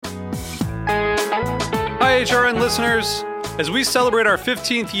HRN listeners. As we celebrate our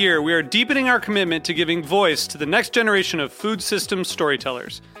 15th year, we are deepening our commitment to giving voice to the next generation of food systems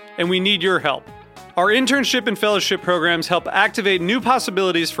storytellers, and we need your help. Our internship and fellowship programs help activate new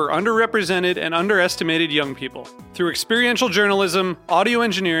possibilities for underrepresented and underestimated young people through experiential journalism, audio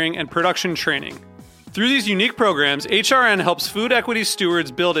engineering, and production training. Through these unique programs, HRN helps food equity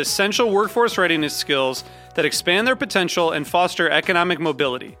stewards build essential workforce readiness skills that expand their potential and foster economic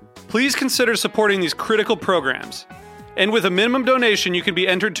mobility. Please consider supporting these critical programs. And with a minimum donation, you can be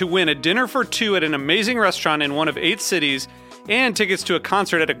entered to win a dinner for two at an amazing restaurant in one of 8 cities and tickets to a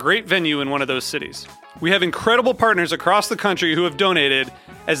concert at a great venue in one of those cities. We have incredible partners across the country who have donated,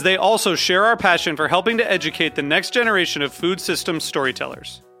 as they also share our passion for helping to educate the next generation of food systems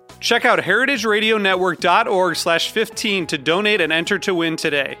storytellers. Check out heritageradionetwork.org/15 to donate and enter to win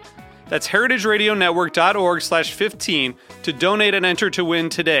today. That's heritageradionetwork.org/15 to donate and enter to win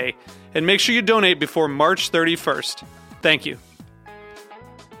today. And make sure you donate before March 31st. Thank you.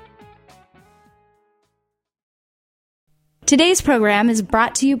 Today's program is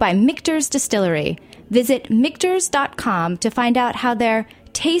brought to you by Michter's Distillery. Visit Michters.com to find out how their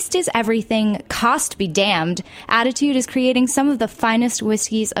taste is everything, cost be damned attitude is creating some of the finest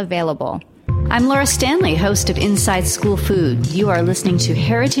whiskeys available. I'm Laura Stanley, host of Inside School Food. You are listening to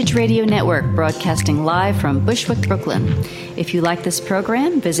Heritage Radio Network, broadcasting live from Bushwick, Brooklyn. If you like this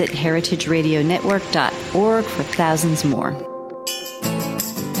program, visit heritageradionetwork.org for thousands more.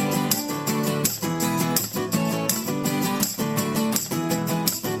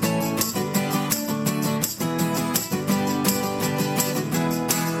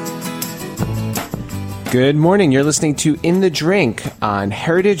 Good morning. You're listening to In the Drink on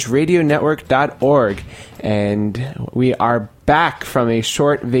heritageradionetwork.org. And we are back from a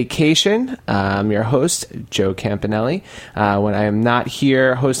short vacation. I'm your host, Joe Campanelli. When I am not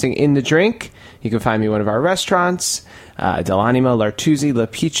here hosting In the Drink, you can find me at one of our restaurants, Dell'Anima, L'Artusi, La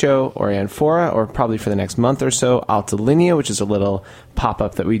Piccio, or Anfora, or probably for the next month or so, Alta Linea, which is a little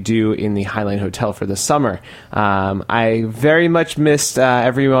pop-up that we do in the Highline Hotel for the summer. I very much missed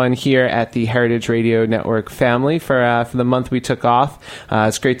everyone here at the Heritage Radio Network family for the month we took off.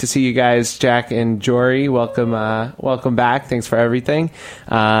 It's great to see you guys, Jack and Jory. Welcome back. Thanks for everything.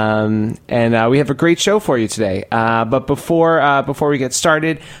 And we have a great show for you today. But before we get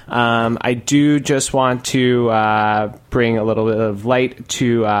started, I do just want to bring a little bit of light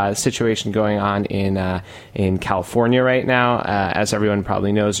to a situation going on in California right now. As everyone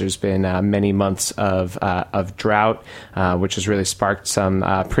probably knows, there's been many months of drought, which has really sparked some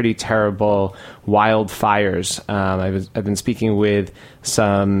pretty terrible wildfires. I've been speaking with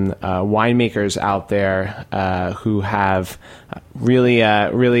some winemakers out there who have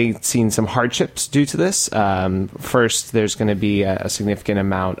really seen some hardships due to this. First, there's going to be a significant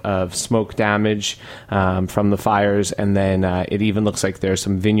amount of smoke damage from the fires, and then it even looks like there's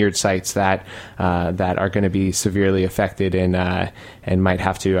some vineyard sites that are going to be severely affected and might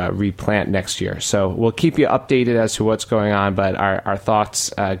have to replant next year. So we'll keep you updated as to what's going on, but our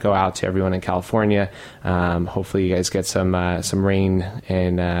thoughts go out to everyone in California. Hopefully you guys get some rain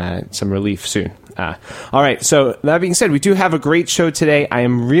and some relief soon. All right, so that being said, we do have a great show today. I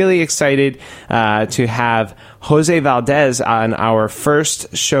am really excited to have Jose Valdez on our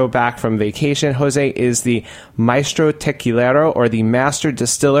first show back from vacation. Jose is the Maestro Tequilero, or the Master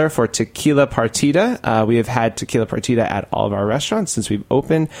Distiller for Tequila Partida. We have had Tequila Partida at all of our restaurants since we've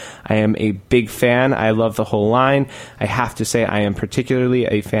opened. I am a big fan. I love the whole line. I have to say I am particularly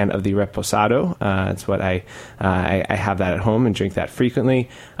a fan of the Reposado. It's what I have that at home and drink that frequently.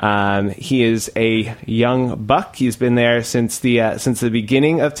 He is a young buck. He's been there since the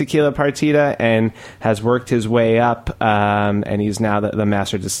beginning of Tequila Partida and has worked his way up, and he's now the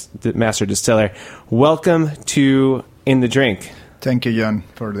master distiller. Welcome to In the Drink. Thank you, John,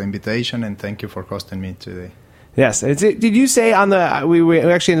 for the invitation, and thank you for hosting me today. Yes. Did you say on the we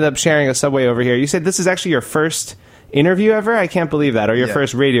actually ended up sharing a subway over here? You said this is actually your first interview ever? I can't believe that. Or your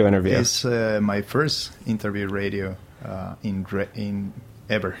first radio interview? It's my first interview radio in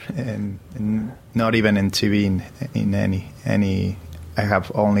ever, and not even in TV in any. I have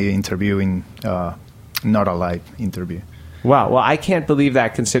only interviewing, not a live interview. Wow. Well, I can't believe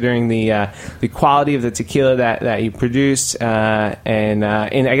that, considering the quality of the tequila that you produce, and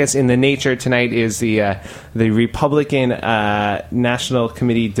I guess in the nature tonight is the Republican National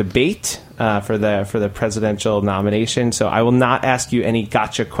Committee debate for the presidential nomination. So I will not ask you any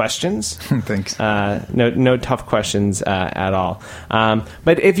gotcha questions. Thanks. No tough questions at all.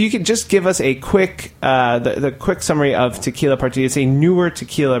 But if you could just give us a quick the quick summary of Tequila Partida. It's a newer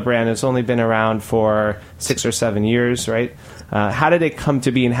tequila brand. It's only been around for 6 or 7 years, right? How did it come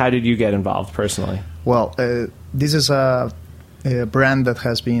to be, and how did you get involved personally? Well, this is a brand that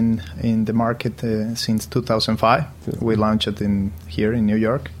has been in the market since 2005. We launched it here in New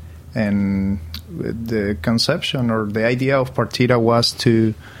York, and the conception or the idea of Partida was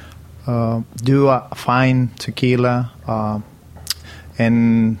to do a fine tequila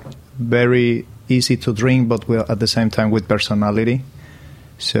and very easy to drink, but at the same time with personality.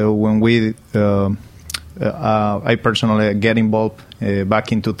 So when I personally get involved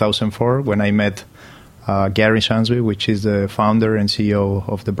back in 2004 when I met Gary Shansby, which is the founder and CEO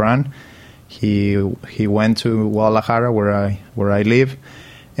of the brand. He went to Guadalajara, where I live,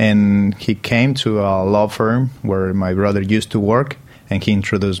 and he came to a law firm where my brother used to work, and he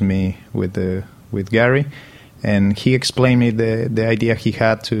introduced me with Gary, and he explained me the idea he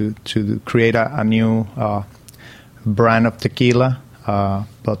had to create a new brand of tequila,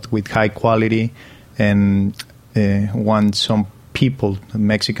 but with high quality, and want some people,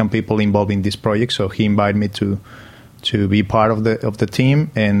 Mexican people, involved in this project. So he invited me to be part of the team.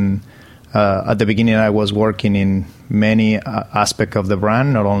 And at the beginning, I was working in many aspects of the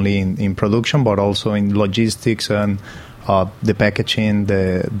brand, not only in production, but also in logistics and the packaging,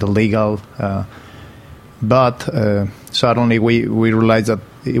 the legal. But suddenly we realized that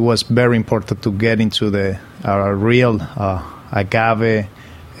it was very important to get into the real agave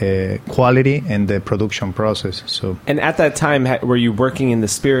quality and the production process. So, and at that time, were you working in the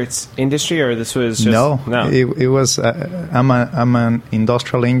spirits industry, or this was just no? It was. I'm an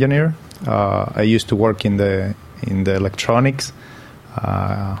industrial engineer. I used to work in the electronics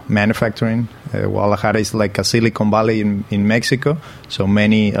manufacturing. Guadalajara is like a Silicon Valley in Mexico. So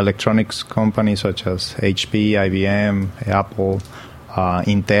many electronics companies such as HP, IBM, Apple,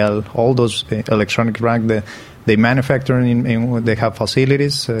 Intel, all those electronic brands. They manufacture they have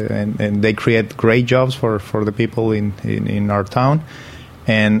facilities and they create great jobs for the people in our town.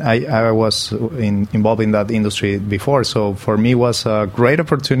 And I was involved in that industry before. So for me, it was a great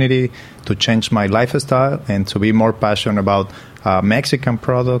opportunity to change my lifestyle and to be more passionate about Mexican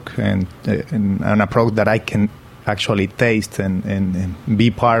product and a product that I can actually taste and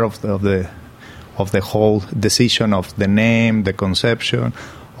be part of the whole decision of the name, the conception,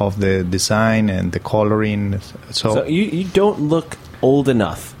 of the design and the coloring. So you don't look old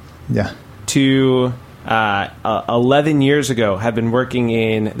enough. Yeah. To 11 years ago have been working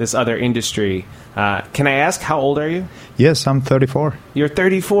in this other industry. Can I ask, how old are you? Yes, I'm 34. You're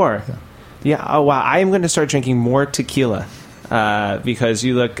 34. Yeah. Oh wow. I am going to start drinking more tequila because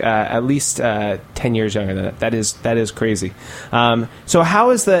you look at least 10 years younger than that. That is crazy. So how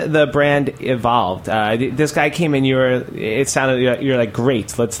has the brand evolved? This guy came in. It sounded you're like,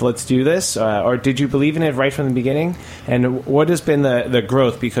 great. Let's do this. Or did you believe in it right from the beginning? And what has been the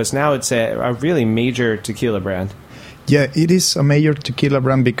growth? Because now it's a really major tequila brand. Yeah, it is a major tequila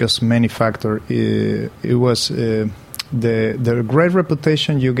brand because many factors. It was the great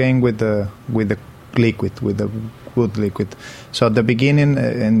reputation you gain with the liquid, with the good liquid. So at the beginning,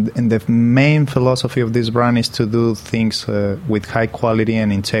 and the main philosophy of this brand is to do things with high quality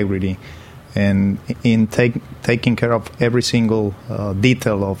and integrity, and in taking care of every single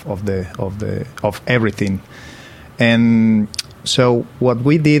detail of everything. And so what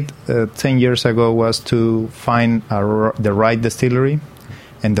we did 10 years ago was to find the right distillery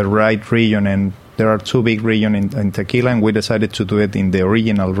and the right region. And there are two big regions in tequila, and we decided to do it in the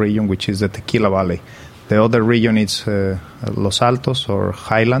original region, which is the Tequila Valley. The other region is Los Altos or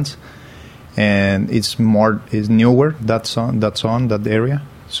Highlands, and it's newer. That's on that area.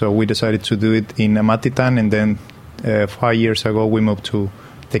 So we decided to do it in Amatitan, and then 5 years ago we moved to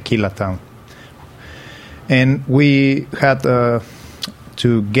Tequila Town. And we had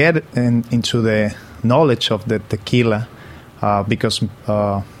to get into the knowledge of the tequila because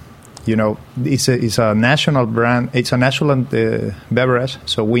it's a national brand. It's a national beverage,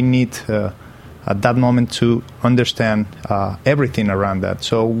 so we need. At that moment to understand everything around that.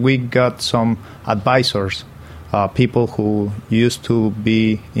 So we got some advisors, people who used to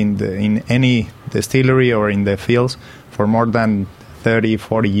be in any distillery or in the fields for more than 30,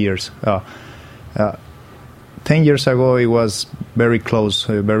 40 years. 10 years ago, it was very close,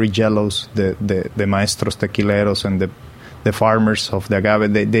 very jealous, the maestros tequileros and the farmers of the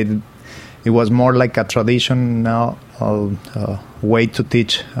agave. It was more like a traditional way to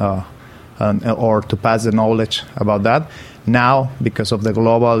teach or to pass the knowledge about that. Now, because of the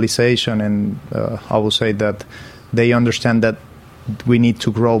globalization, and I will say that they understand that we need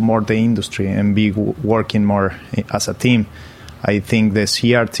to grow more the industry and be working more as a team. I think the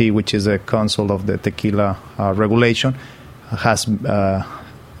CRT, which is a council of the tequila regulation, has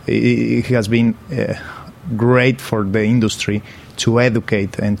been great for the industry to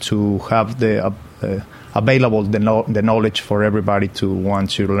educate and to have the available the knowledge for everybody to want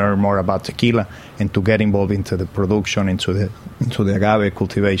to learn more about tequila and to get involved into the production, into the agave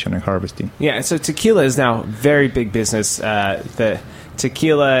cultivation and harvesting. Yeah, so tequila is now very big business. The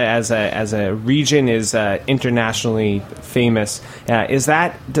tequila as a region is internationally famous. Does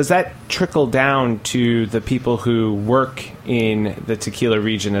that trickle down to the people who work in the tequila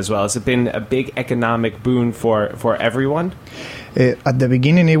region as well? Has it been a big economic boon for everyone? At the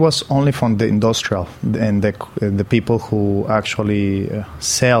beginning, it was only from the industrial and the people who actually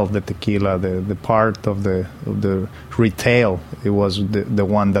sell the tequila. The part of the retail, it was the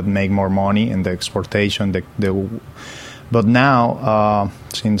one that make more money, and the exportation. But now,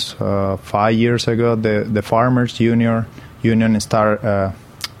 since 5 years ago, the farmers union start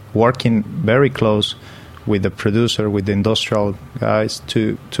working very close with the producer, with the industrial guys,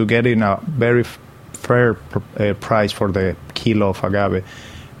 to get in a very fair price for the kilo of agave,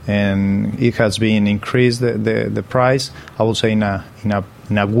 and it has been increased the price. I would say in a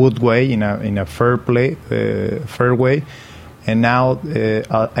good way, in a fair way. And now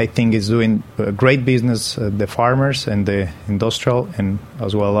I think it's doing great business, the farmers and the industrial, and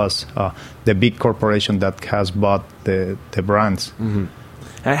as well as the big corporation that has bought the brands. Mm-hmm.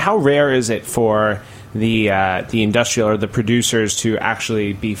 And how rare is it for the industrial or the producers to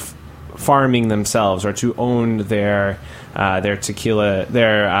actually be farming themselves or to own their tequila,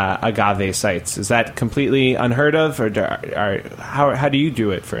 their agave sites? Is that completely unheard of, or how do you do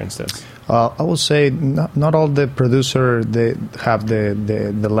it, for instance? I would say not all the producer they have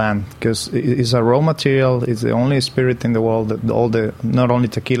the land, because it's a raw material. It's the only spirit in the world that not only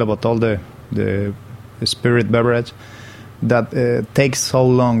tequila but all the spirit beverage that takes so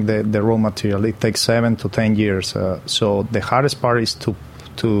long. The raw material, it takes 7 to 10 years. So the hardest part is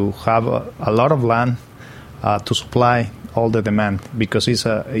to have a lot of land to supply all the demand, because it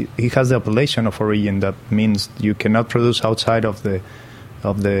has the appellation of origin. That means you cannot produce outside of the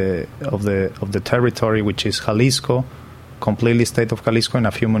territory, which is Jalisco, completely state of Jalisco, and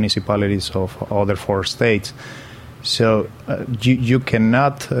a few municipalities of other 4 states. So you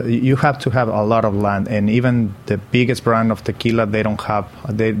cannot. You have to have a lot of land, and even the biggest brand of tequila, they don't have.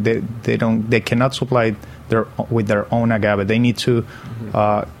 They cannot supply with their own agave. They need to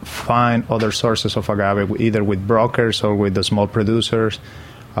find other sources of agave, either with brokers or with the small producers.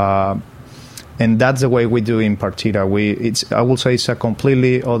 And that's the way we do in Partida. I would say it's a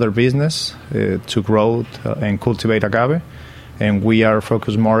completely other business to grow and cultivate agave, and we are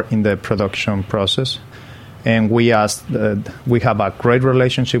focused more in the production process. And we have a great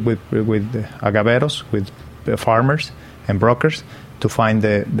relationship with agaveros, with farmers and brokers, to find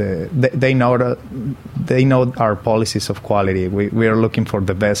they know our policies of quality. We are looking for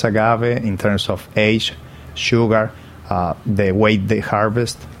the best agave in terms of age, sugar, the weight they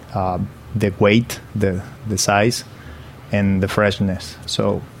harvest, the weight, the size, and the freshness.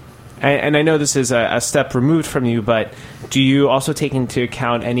 So, and I know this is a step removed from you, but do you also take into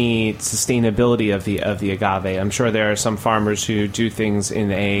account any sustainability of the agave? I'm sure there are some farmers who do things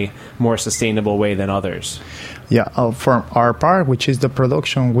in a more sustainable way than others. Yeah, from our part, which is the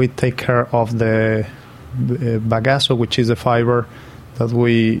production, we take care of the bagazo, which is the fiber that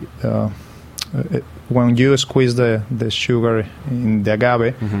we when you squeeze the sugar in the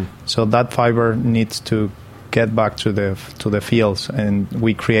agave, so that fiber needs to get back to the fields, and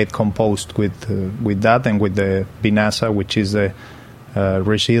we create compost with that, and with the vinaza, which is the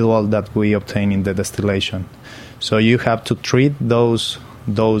residual that we obtain in the distillation. So you have to treat those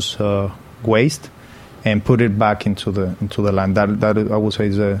waste and put it back into the land. That I would say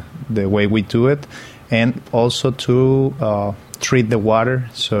is the way we do it, and also to treat the water,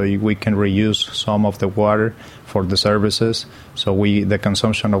 so we can reuse some of the water for the services. So the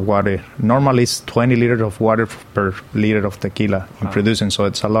consumption of water normally is 20 liters of water per liter of tequila in producing. So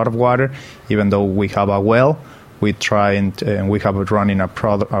it's a lot of water. Even though we have a well, we try and we have it running a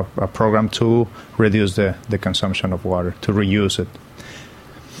program to reduce the consumption of water, to reuse it.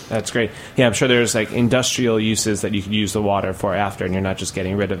 That's great. Yeah, I'm sure there's like industrial uses that you could use the water for after, and you're not just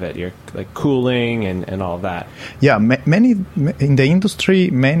getting rid of it. You're like cooling and all of that. Yeah, many in the industry,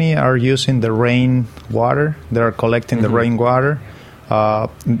 many are using the rain water. They are collecting the rainwater.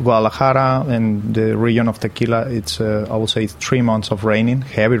 Guadalajara and the region of Tequila, it's I would say it's 3 months of raining,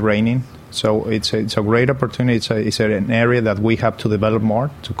 heavy raining. So it's a great opportunity. It's an area that we have to develop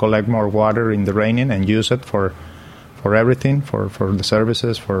more, to collect more water in the raining and use it for everything, for the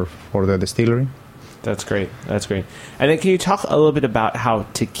services, for the distillery. That's great. That's great. And then can you talk a little bit about how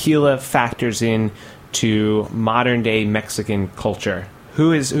tequila factors in to modern day Mexican culture?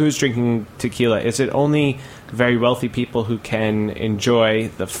 who's drinking tequila? Is it only very wealthy people who can enjoy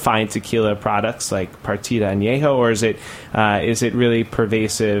the fine tequila products like Partida and Añejo, or is it really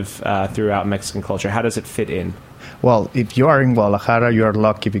pervasive throughout Mexican culture? How does it fit in? Well, if you are in Guadalajara, you are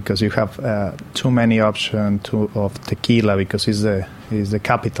lucky because you have too many options of tequila because it's the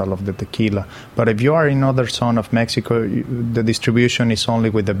capital of the tequila. But if you are in other zone of Mexico, the distribution is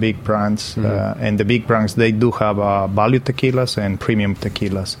only with the big brands, and the big brands, they do have value tequilas and premium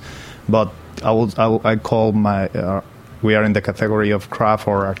tequilas. But I call we are in the category of craft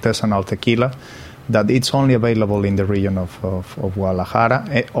or artisanal tequila, that it's only available in the region of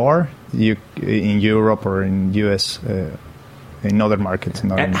Guadalajara, or in Europe or in U.S., in other markets.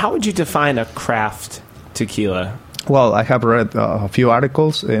 And how would you define a craft tequila? Well, I have read a few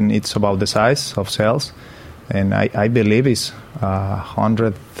articles, and it's about the size of cells, and I believe it's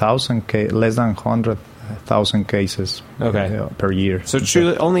 100,000 less than 100,000 cases per year. So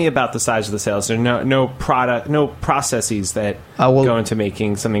truly only about the size of the cells. There are no processes that go into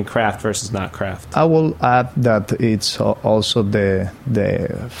making something craft versus not craft. I will add that it's also the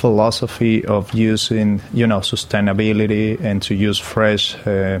philosophy of using sustainability and to use fresh,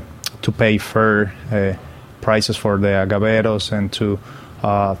 to pay fair prices for the agaveros, and to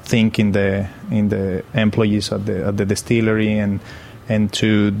think in the employees at the distillery, and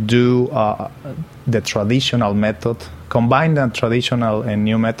to do the traditional method, combine the traditional and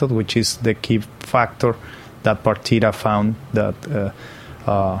new method, which is the key factor that Partida found that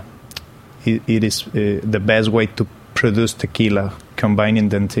it is the best way to produce tequila, combining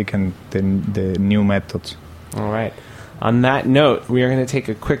the antique and the new methods. All right. On that note, we are going to take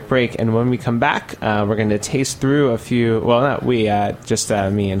a quick break, and when we come back, we're going to taste through a few. Well, not we, just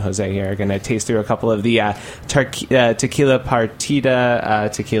me and Jose here are going to taste through a couple of the Tequila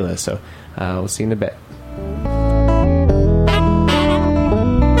Partida tequila. So we'll see you in a bit.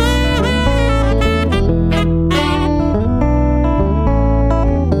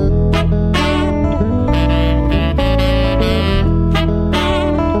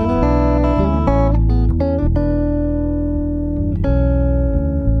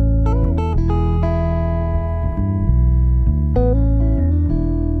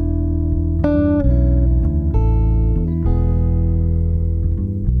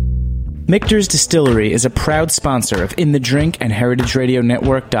 Michter's Distillery is a proud sponsor of In the Drink and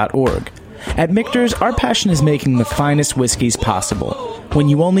HeritageRadioNetwork.org. At Michter's, our passion is making the finest whiskeys possible. When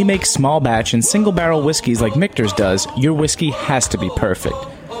you only make small batch and single barrel whiskeys like Michter's does, your whiskey has to be perfect.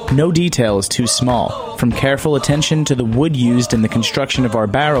 No detail is too small, from careful attention to the wood used in the construction of our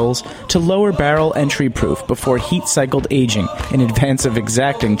barrels to lower barrel entry proof before heat-cycled aging in advance of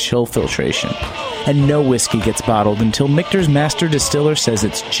exacting chill filtration. And no whiskey gets bottled until Michter's master distiller says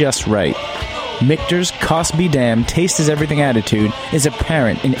it's just right. Michter's cost be damned, taste is everything attitude is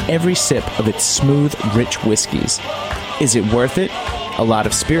apparent in every sip of its smooth, rich whiskeys. Is it worth it? A lot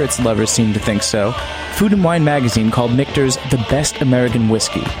of spirits lovers seem to think so. Food and Wine magazine called Michter's the best American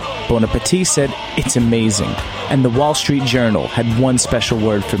whiskey. Bon Appetit said it's amazing. And the Wall Street Journal had one special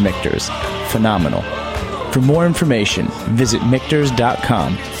word for Michter's: phenomenal. For more information, visit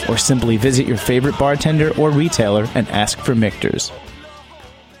Michters.com or simply visit your favorite bartender or retailer and ask for Michter's.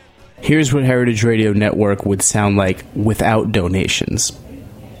 Here's what Heritage Radio Network would sound like without donations.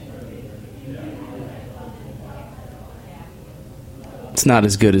 It's not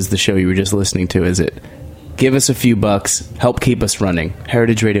as good as the show you were just listening to, is it? Give us a few bucks. Help keep us running.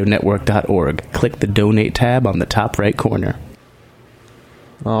 HeritageRadioNetwork.org. Click the donate tab on the top right corner.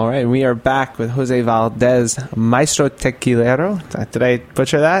 All right, we are back with Jose Valdez, Maestro Tequilero. Did I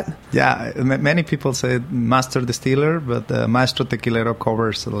butcher that? Yeah, many people say master distiller, but Maestro Tequilero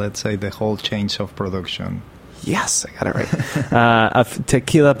covers, let's say, the whole change of production. Yes, I got it right. Of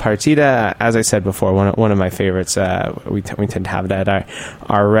Tequila Partida, as I said before, one of my favorites. We tend to have that at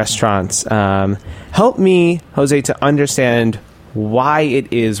our restaurants. Help me, Jose, to understand why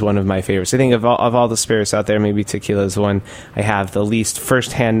it is one of my favorites. I think of all the spirits out there, maybe tequila is the one I have the least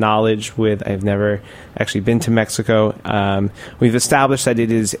firsthand knowledge with. I've never actually been to Mexico. We've established that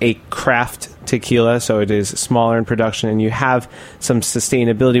it is a craft tequila, so it is smaller in production, and you have some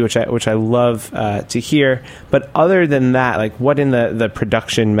sustainability, which I love to hear. But other than that, like what in the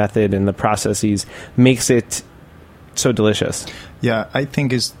production method and the processes makes it so delicious? Yeah, I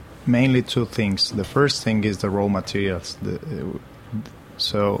think it's mainly two things. The first thing is the raw materials.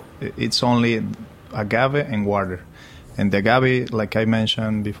 So it's only agave and water. And the agave, like I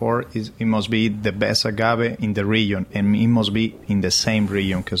mentioned before, it must be the best agave in the region, and it must be in the same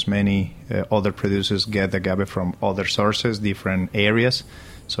region, because many other producers get agave from other sources, different areas.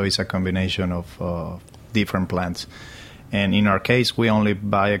 So it's a combination of different plants. And in our case, we only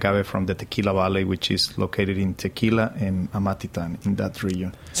buy agave from the Tequila Valley, which is located in Tequila and Amatitan, in that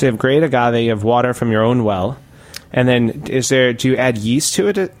region. So you have great agave, you have water from your own well. And then do you add yeast to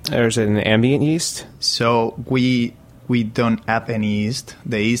it, or is it an ambient yeast? So we don't add any yeast.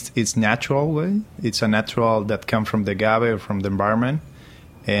 The yeast is natural way. It's a natural that comes from the agave or from the environment.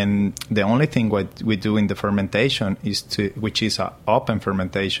 And the only thing what we do in the fermentation which is an open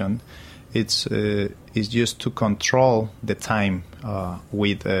fermentation, it's just to control the time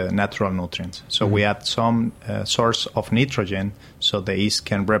with natural nutrients. So we add some source of nitrogen so the yeast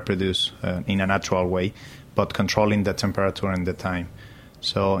can reproduce in a natural way, but controlling the temperature and the time.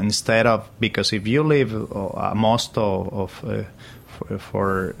 So instead of, because if you leave a mosto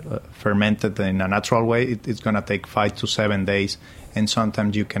for fermented in a natural way, it's going to take 5 to 7 days, and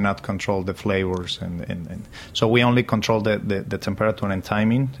sometimes you cannot control the flavors. And so we only control the temperature and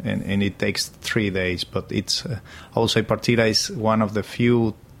timing, and it takes 3 days. But it's also Partida is one of the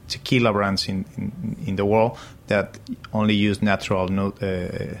few tequila brands in the world that only use natural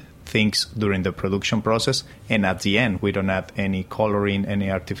things during the production process, and at the end we don't add any coloring,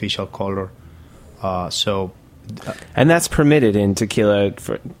 any artificial color. And that's permitted in tequila. It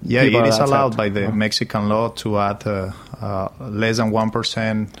is allowed by the Mexican law to add less than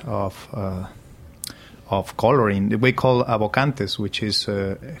 1% of coloring. We call abocantes, which is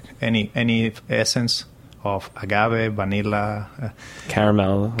any essence of agave, vanilla,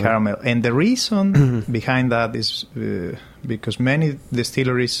 caramel. And the reason behind that is because many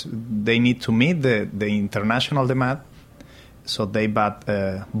distilleries, they need to meet the international demand. So they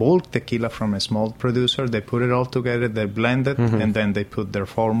buy bulk tequila from a small producer. They put it all together, they blend it, and then they put their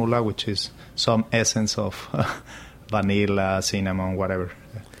formula, which is some essence of vanilla, cinnamon, whatever.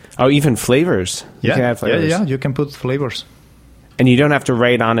 Oh, even flavors. You can add flavors. Yeah, you can put flavors. And you don't have to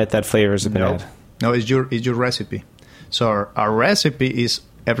write on it that flavors have been added. No, it's your recipe. So our recipe is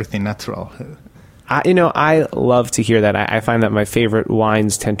everything natural. I love to hear that. I find that my favorite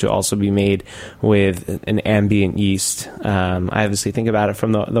wines tend to also be made with an ambient yeast. I obviously think about it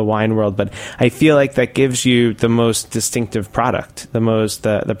from the wine world, but I feel like that gives you the most distinctive product,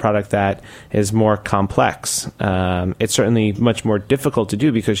 the product that is more complex. It's certainly much more difficult to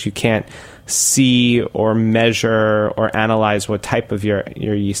do because you can't see or measure or analyze what type of your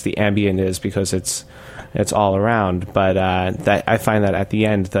yeast the ambient is because it's all around. But that I find that at the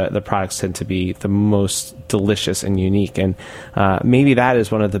end, the products tend to be the most delicious and unique. And maybe that is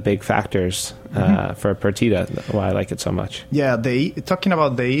one of the big factors for Partida, why I like it so much. Yeah, talking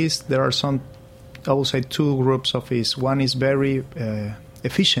about the yeast, there are I would say, 2 groups of yeast. One is very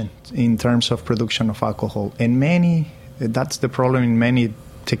efficient in terms of production of alcohol. And that's the problem in many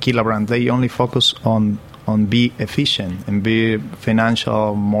tequila brands. They only focus on be efficient and be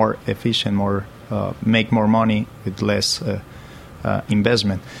financial, more efficient, make more money with less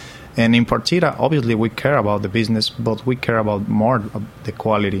investment. And in Partida, obviously, we care about the business, but we care about more of the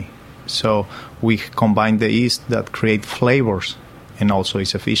quality. So we combine the yeast that create flavors and also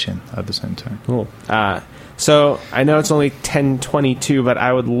is efficient at the same time. Cool. So I know it's only 10:22, but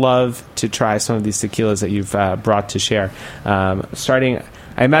I would love to try some of these tequilas that you've brought to share.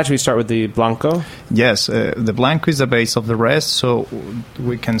 I imagine we start with the Blanco. Yes, the Blanco is the base of the rest, so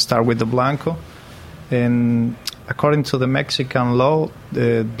we can start with the Blanco. And according to the Mexican law,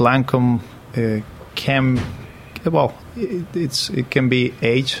 the Blanco can be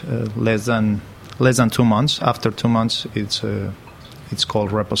aged less than 2 months. After 2 months, it's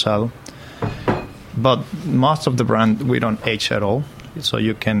called reposado. But most of the brand we don't age at all, so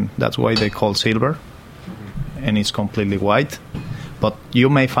that's why they call silver, and it's completely white. But you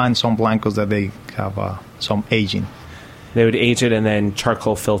may find some Blancos that they have some aging. They would age it and then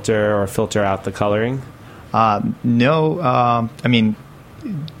charcoal filter or filter out the coloring? No. I mean,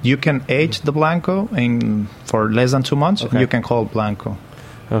 you can age the Blanco for less than 2 months. Okay. You can call it Blanco.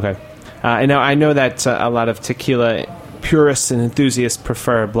 Okay. I know that a lot of tequila purists and enthusiasts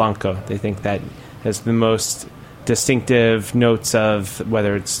prefer Blanco. They think that has the most distinctive notes of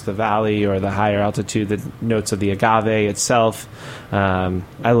whether it's the valley or the higher altitude, the notes of the agave itself.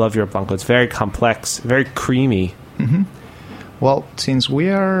 I love your Blanco. It's very complex, very creamy. Mm-hmm. Well, since we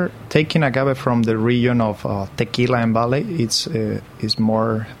are taking agave from the region of Tequila and Valley, it's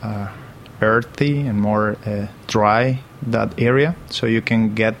more earthy and more dry, that area. So you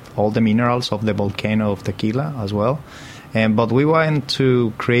can get all the minerals of the volcano of Tequila as well. But we want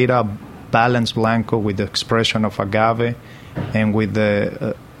to create a balanced Blanco with the expression of agave and with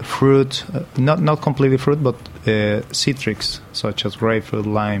the fruit, not completely fruit, but citrics such as grapefruit,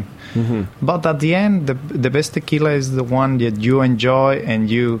 lime. Mm-hmm. But at the end, the best tequila is the one that you enjoy, and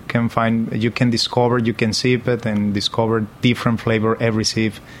you can discover, you can sip it and discover different flavor every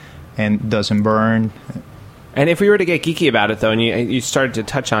sip, and doesn't burn. And if we were to get geeky about it, though, and you started to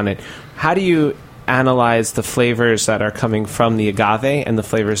touch on it, how do you analyze the flavors that are coming from the agave and the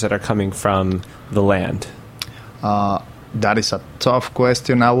flavors that are coming from the land? That is a tough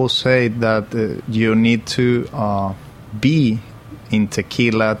question. I will say that you need to be in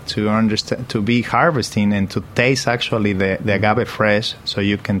tequila to understand, to be harvesting and to taste actually the agave fresh, so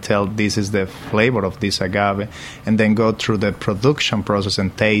you can tell this is the flavor of this agave, and then go through the production process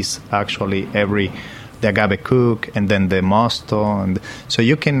and taste actually the agave cook, and then the mosto, and so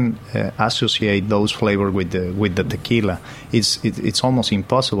you can associate those flavors with the tequila. It's almost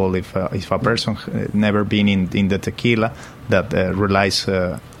impossible if a person never been in the tequila that realize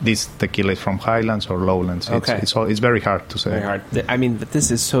this tequila is from highlands or lowlands. Okay. It's very hard to say. Very hard. I mean, but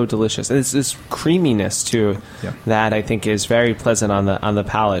this is so delicious. It's this creaminess too that I think is very pleasant on the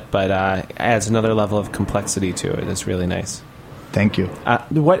palate, but adds another level of complexity to it. It's really nice. Thank you.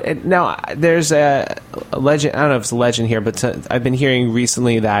 Now, there's a legend, I don't know if it's a legend here, but I've been hearing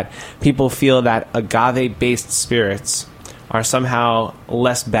recently that people feel that agave-based spirits are somehow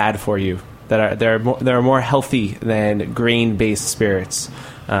less bad for you, that they're more healthy than grain-based spirits.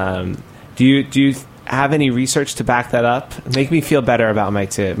 Do you have any research to back that up? Make me feel better about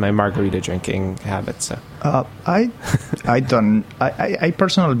my margarita drinking habits. So. I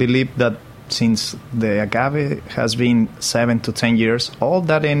personally believe that since the agave has been 7 to 10 years, all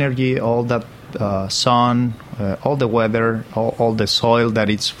that energy, all that sun, all the weather, all the soil that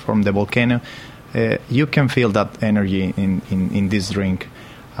is from the volcano, you can feel that energy in this drink.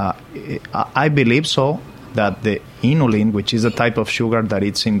 I believe so that the inulin, which is a type of sugar that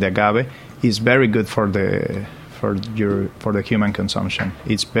it's in the agave, is very good for the human consumption.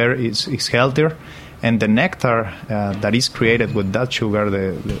 It's healthier, and the nectar that is created with that sugar,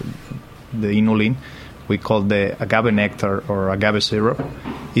 the inulin, we call the agave nectar or agave syrup,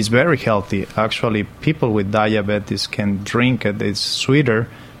 is very healthy. Actually, people with diabetes can drink it. It's sweeter,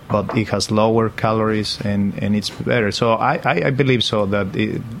 but it has lower calories and it's better. So I believe so that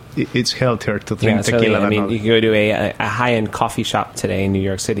it's healthier to drink tequila than you can go to a high-end coffee shop today in New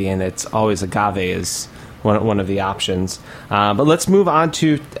York City, and it's always agave is one of the options. But let's move on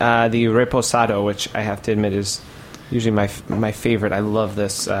to the reposado, which I have to admit is usually my favorite. I love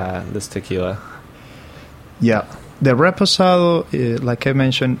this tequila. Yeah, the reposado, like I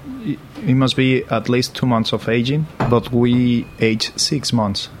mentioned, it must be at least 2 months of aging, but we age 6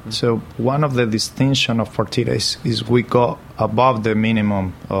 months. So one of the distinction of Partida is we go above the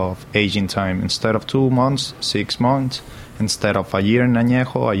minimum of aging time. Instead of 2 months, 6 months. Instead of a year in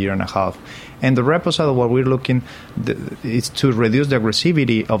añejo, a year and a half. And the reposado, what we're looking is to reduce the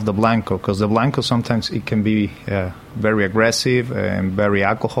aggressivity of the blanco, because the blanco sometimes it can be very aggressive and very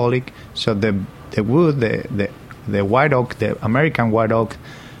alcoholic. So the wood, the white oak, the American white oak,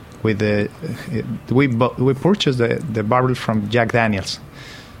 with we purchased the barrel from Jack Daniels,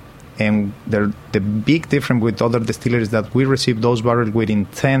 and the big difference with other distilleries that we receive those barrels within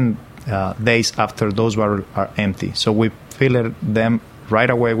 10 days after those barrels are empty. So we fill them right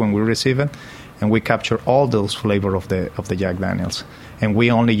away when we receive it, and we capture all those flavor of the Jack Daniels, and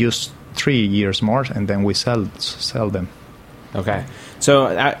we only use 3 years more, and then we sell them. Okay, so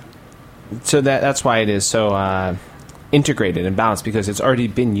that's why it is so integrated and balanced, because it's already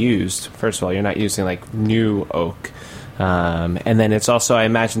been used. First of all, you're not using like new oak. And then it's also, I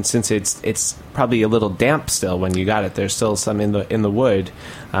imagine, since it's probably a little damp still when you got it, there's still some in the wood,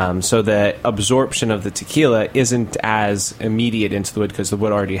 so the absorption of the tequila isn't as immediate into the wood because the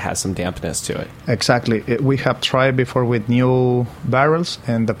wood already has some dampness to it. Exactly. We have tried before with new barrels,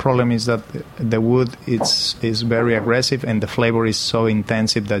 and the problem is that the wood is very aggressive, and the flavor is so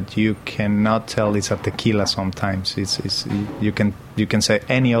intensive that you cannot tell it's a tequila. Sometimes you can say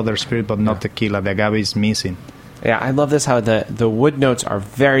any other spirit, but not tequila. The agave is missing. Yeah, I love this, how the wood notes are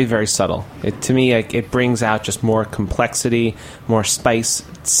very, very subtle. To me, it brings out just more complexity, more spice,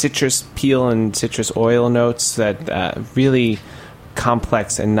 citrus peel and citrus oil notes that really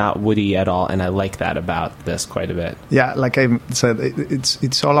complex and not woody at all, and I like that about this quite a bit. Yeah, like I said,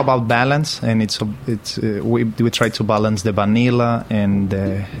 it's all about balance, and we try to balance the vanilla and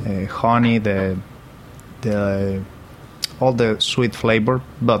the honey, the all the sweet flavor,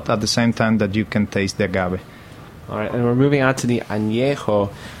 but at the same time that you can taste the agave. All right, and we're moving on to the añejo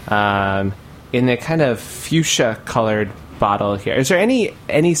in a kind of fuchsia-colored bottle here. Is there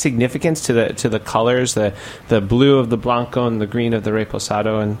any significance to the colors, the blue of the Blanco and the green of the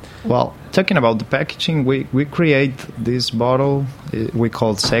Reposado? And well, talking about the packaging, we create this bottle. We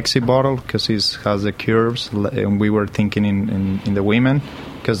call it sexy bottle because it has the curves, and we were thinking in the women,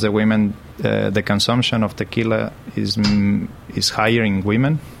 because the women, the consumption of tequila is higher in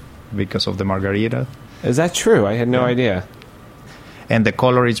women because of the margarita. Is that true? I had no idea. And the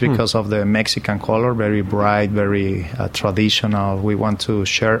color is because of the Mexican color, very bright, very traditional. We want to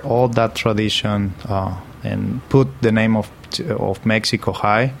share all that tradition and put the name of Mexico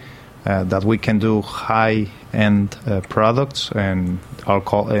high, that we can do high-end products and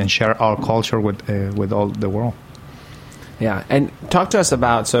share our culture with all the world. Yeah, and talk to us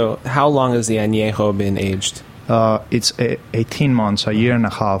about, so how long has the añejo been aged? It's 18 months, a year and a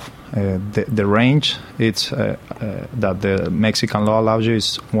half. The range it's that the Mexican law allows you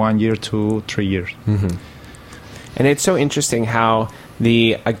is 1 year to 3 years. Mm-hmm. And it's so interesting how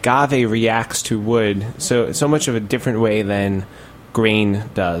the agave reacts to wood so much of a different way than grain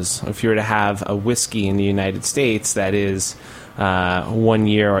does. If you were to have a whiskey in the United States that is 1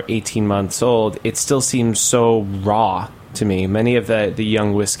 year or 18 months old, it still seems so raw to me. Many of the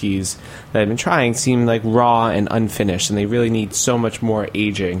young whiskeys that I've been trying seem like raw and unfinished, and they really need so much more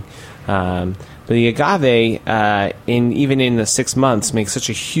aging. But the agave, even in the 6 months, makes such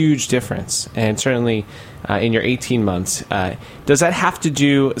a huge difference, and certainly in your 18 months. Does that have to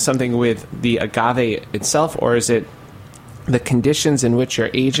do something with the agave itself, or is it the conditions in which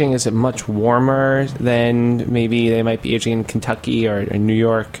you're aging? Is it much warmer than maybe they might be aging in Kentucky or in New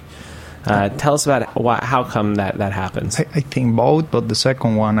York? Tell us about how come that happens. I think both, but the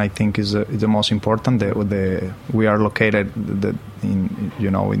second one I think is the most important. We are located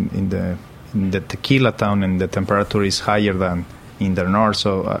in the tequila town, and the temperature is higher than in the north.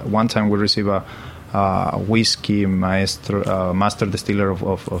 So one time we received a whiskey master distiller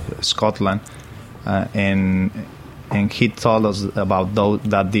of Scotland, and he told us about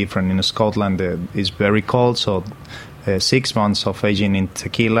that different. In Scotland it's very cold, so 6 months of aging in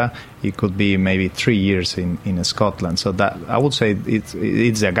tequila, it could be maybe 3 years in Scotland. So that I would say it's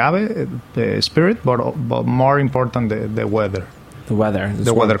the agave spirit, but more important the weather. The weather.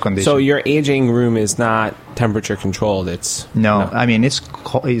 The weather conditions. So your aging room is not temperature controlled. No. I mean it's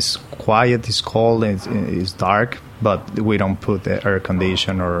quiet, it's cold, it's dark, but we don't put air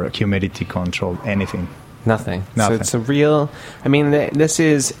condition or humidity control, anything. Nothing. So it's a real. I mean, this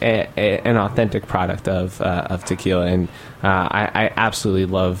is an authentic product of tequila, and I absolutely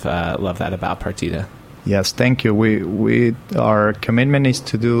love that about Partida. Yes, thank you. Our commitment is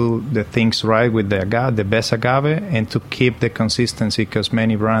to do the things right with the agave, the best agave, and to keep the consistency, because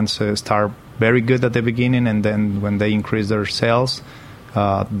many brands start very good at the beginning, and then when they increase their sales,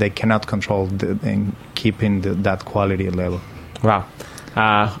 they cannot control and keeping that quality level. Wow.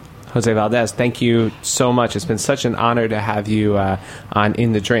 Jose Valdez, thank you so much. It's been such an honor to have you on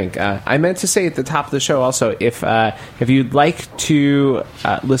In the Drink. I meant to say at the top of the show also, if you'd like to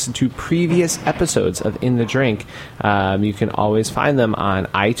listen to previous episodes of In the Drink, you can always find them on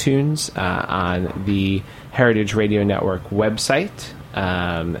iTunes, on the Heritage Radio Network website,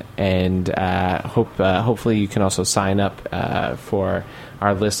 and hopefully you can also sign up for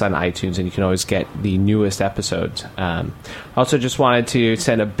our list on iTunes, and you can always get the newest episodes. Also, just wanted to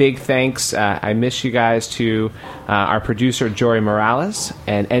send a big thanks. I miss you guys to our producer, Jory Morales,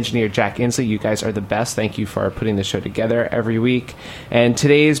 and engineer, Jack Inslee. You guys are the best. Thank you for putting the show together every week. And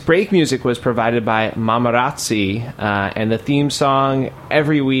today's break music was provided by Mamarazzi, and the theme song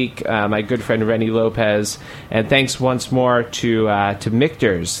every week, my good friend Renny Lopez. And thanks once more to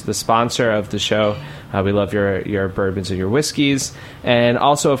Michter's, the sponsor of the show. We love your bourbons and your whiskeys. And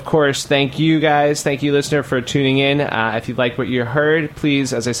also, of course, thank you guys, thank you, listener, for tuning in. If you like what you heard,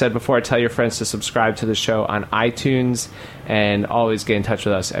 please, as I said before, tell your friends to subscribe to the show on iTunes, and always get in touch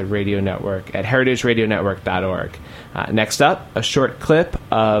with us at Radio Network, at heritageradionetwork.org. Next up, a short clip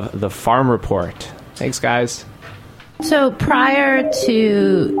of The Farm Report. Thanks, guys. So prior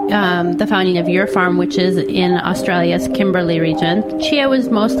to the founding of your farm, which is in Australia's Kimberley region, chia was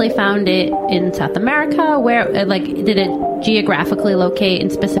mostly found in South America. Where, did it geographically locate in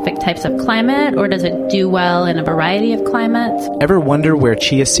specific types of climate, or does it do well in a variety of climates? Ever wonder where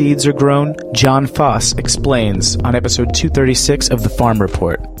chia seeds are grown? John Foss explains on episode 236 of The Farm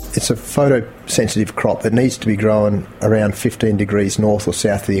Report. It's a photosensitive crop that needs to be grown around 15 degrees north or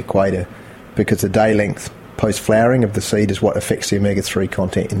south of the equator, because the day length post-flowering of the seed is what affects the omega-3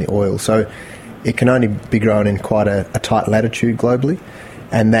 content in the oil. So it can only be grown in quite a tight latitude globally,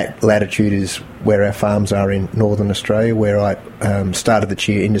 and that latitude is where our farms are in northern Australia, where I started the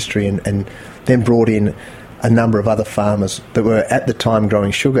chia industry and then brought in a number of other farmers that were at the time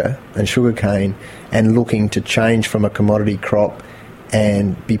growing sugar and sugarcane and looking to change from a commodity crop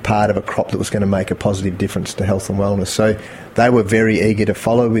and be part of a crop that was going to make a positive difference to health and wellness. So they were very eager to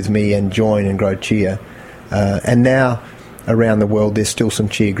follow with me and join and grow chia. And now around the world there's still some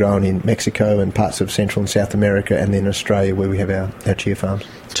chia grown in Mexico and parts of Central and South America, and then Australia where we have our chia farms.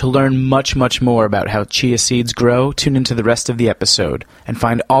 To learn much, much more about how chia seeds grow, tune into the rest of the episode and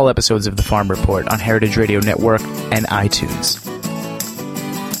find all episodes of The Farm Report on Heritage Radio Network and iTunes.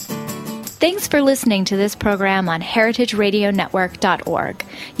 Thanks for listening to this program on heritageradionetwork.org.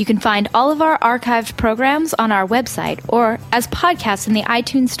 You can find all of our archived programs on our website or as podcasts in the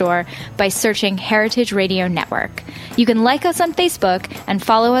iTunes Store by searching Heritage Radio Network. You can like us on Facebook and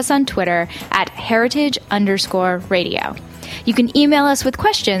follow us on Twitter at heritage_radio. You can email us with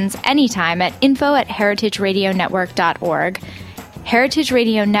questions anytime at info@heritageradionetwork.org. Heritage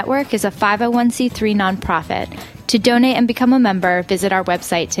Radio Network is a 501c3 nonprofit. To donate and become a member, visit our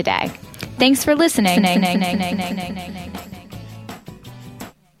website today. Thanks for listening.